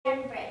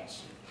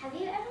bridge. Have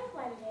you ever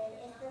wondered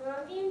if the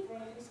Longbeen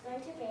Bridge was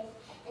going to break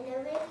and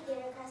nobody could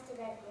get across the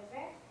Red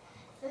River?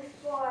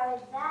 Before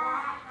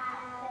that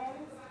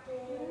happens,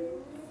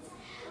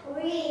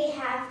 we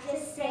have to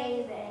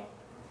save it.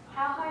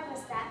 How hard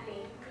must that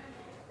be?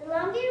 The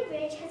Longbeen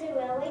Bridge has a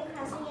railway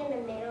crossing in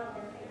the middle of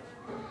the bridge.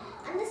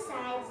 On the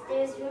sides,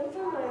 there is room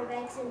for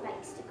motorbikes and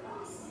bikes to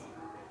cross.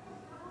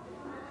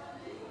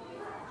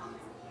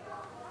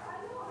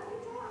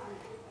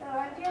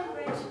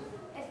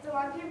 If the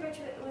Longbeen Bridge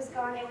was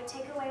gone, it would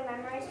take away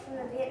memories from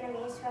the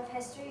Vietnamese who have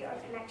history or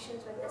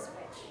connections with this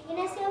bridge.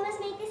 UNESCO must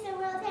make this a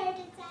World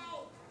Heritage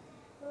Site.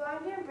 The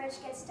Longbeen Bridge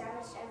gets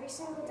damaged every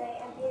single day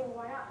and being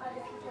worn out by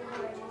the people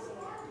who are using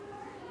it.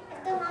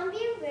 If the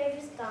Longbeen Bridge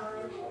was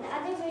gone, the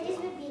other bridges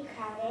would be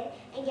crowded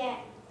and get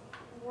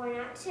worn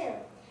out too.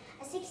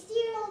 A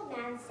 60-year-old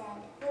man said,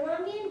 the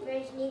Longbeen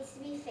Bridge needs to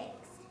be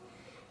fixed.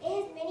 It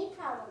has many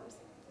problems.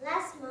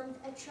 Last month,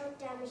 a truck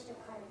damaged a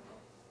part of it.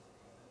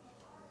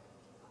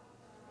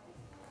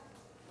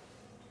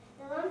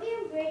 The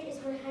Longbeen Bridge is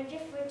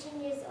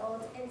 114 years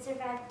old and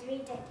survived 3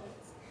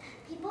 decades.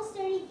 People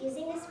started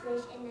using this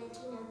bridge in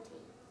 1903.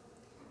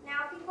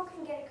 Now people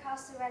can get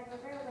across the Red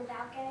River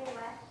without getting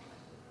wet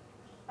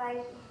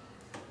by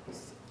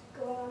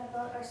going on a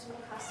boat or swimming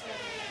across the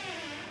river.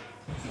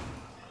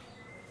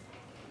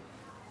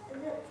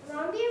 The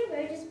Longbeen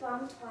Bridge was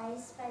bombed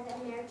twice by the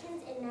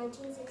Americans in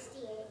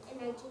 1968 and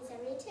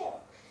 1972.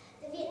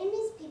 The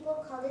Vietnamese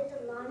people called it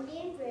the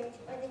Longbeen Bridge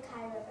or the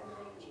Kai River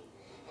Bridge,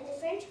 and the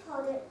French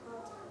called it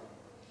Pont.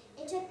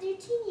 It took 13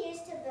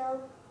 years to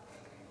build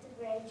the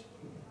bridge,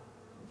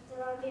 the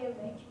Longbeen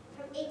Bridge,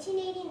 from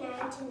 1889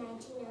 to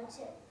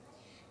 1902.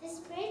 This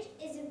bridge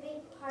is a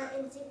big part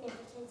and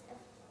significance of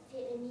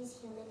Vietnamese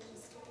human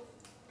history.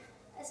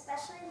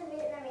 Especially the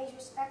Vietnamese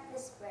respect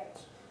this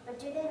bridge, but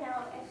do they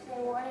know if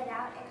they worn it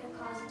out, it could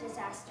cause a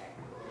disaster?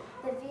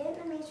 The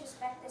Vietnamese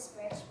respect this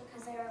bridge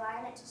because they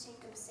rely on it to take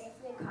them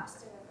safely across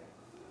the river.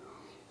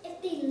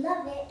 If they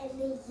love it and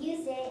they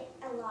use it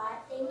a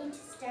lot, they need to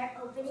start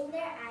opening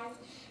their eyes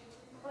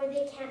or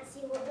they can't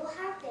see what will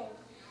happen.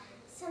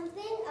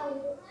 Something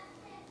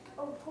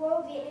a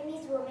poor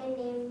Vietnamese woman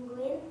named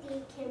Nguyen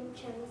Thi Kim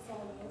Chung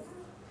said is,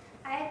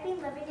 I have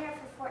been living here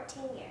for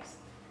 14 years.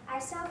 I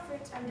sell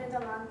fruits under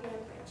the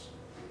Longbeen Bridge.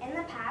 In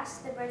the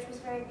past, the bridge was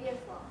very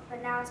beautiful,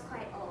 but now it's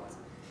quite old.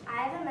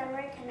 I have a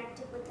memory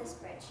connected with this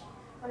bridge.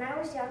 When I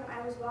was young,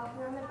 I was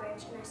walking on the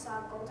bridge and I saw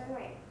a golden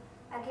ring.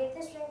 I gave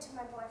this ring to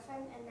my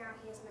boyfriend and now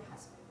he is my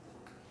husband.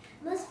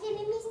 Most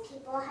Vietnamese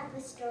people have a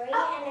story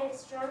and a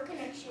strong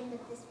connection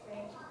with this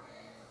bridge.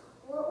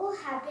 What will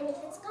happen if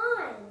it's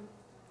gone?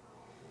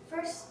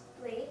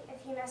 Firstly,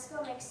 if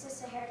UNESCO makes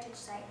this a heritage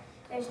site,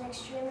 there's an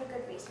extremely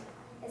good reason.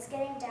 It's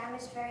getting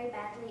damaged very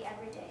badly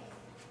every day.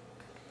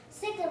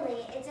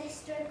 Secondly, it's a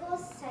historical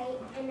site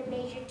and a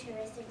major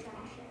tourist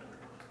attraction.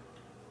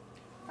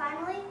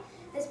 Finally,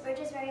 this bridge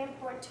is very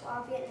important to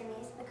all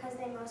Vietnamese because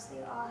they mostly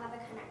all have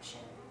a connection.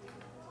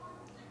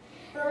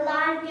 The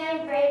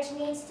Longbeen Bridge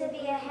needs to be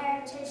a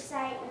heritage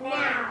site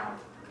now.